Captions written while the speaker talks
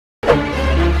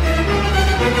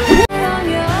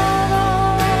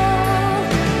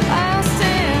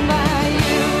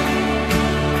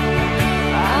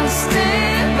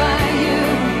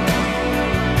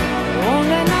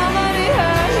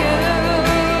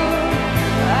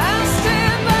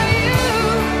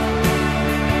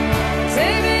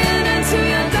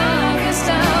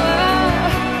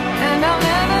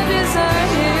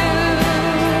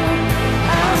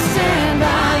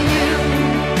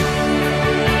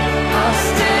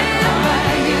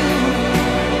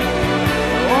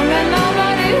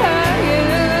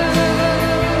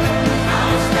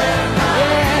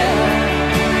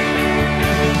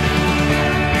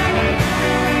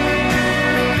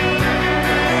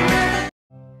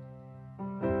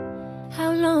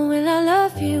How long will I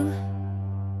love you?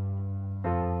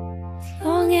 As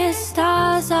long as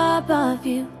stars are above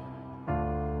you,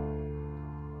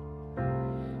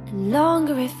 and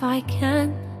longer if I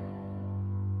can.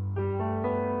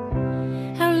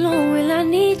 How long will I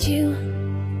need you?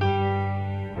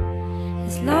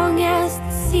 As long as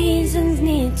the seasons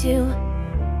need to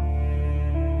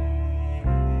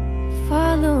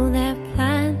follow their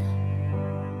plan.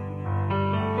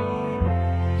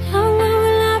 How long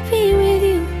will I be with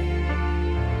you?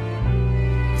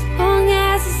 As long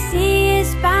as the sea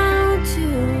is bound to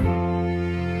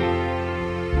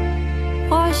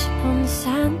wash upon the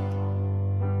sand.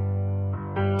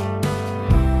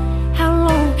 How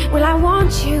long will I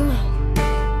want you?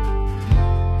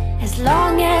 As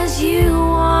long as you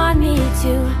want me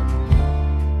to,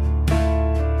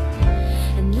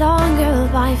 and longer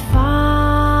by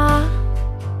far.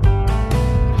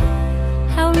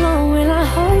 How long will I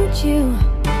hold you?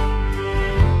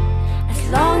 As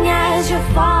long as your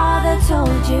father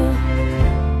told you.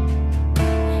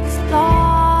 As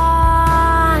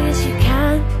long as you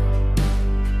can.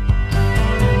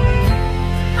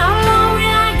 How long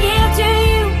will I give to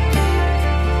you?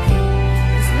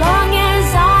 As long as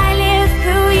I live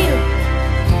through you.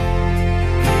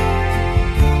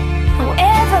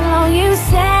 However long you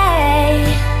say.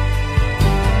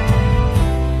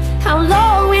 How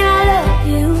long will I love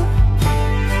you?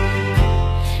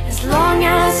 As long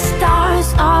as stars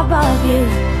are above you,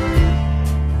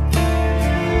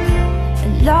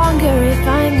 and longer if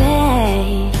I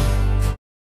may.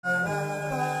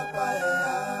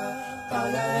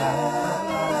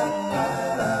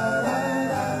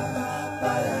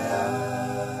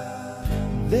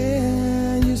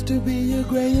 There used to be a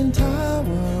graying tower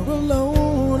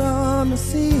alone on the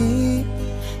sea.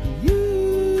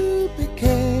 You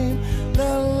became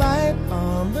the light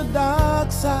on the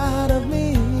dark side of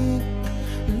me.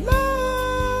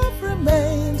 Love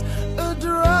remains a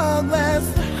drug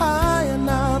that's high and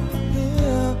not the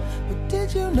pill. But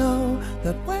did you know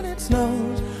that when it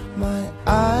snows, my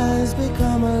eyes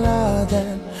become a lot,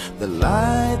 and the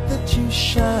light that you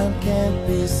shine can't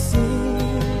be seen?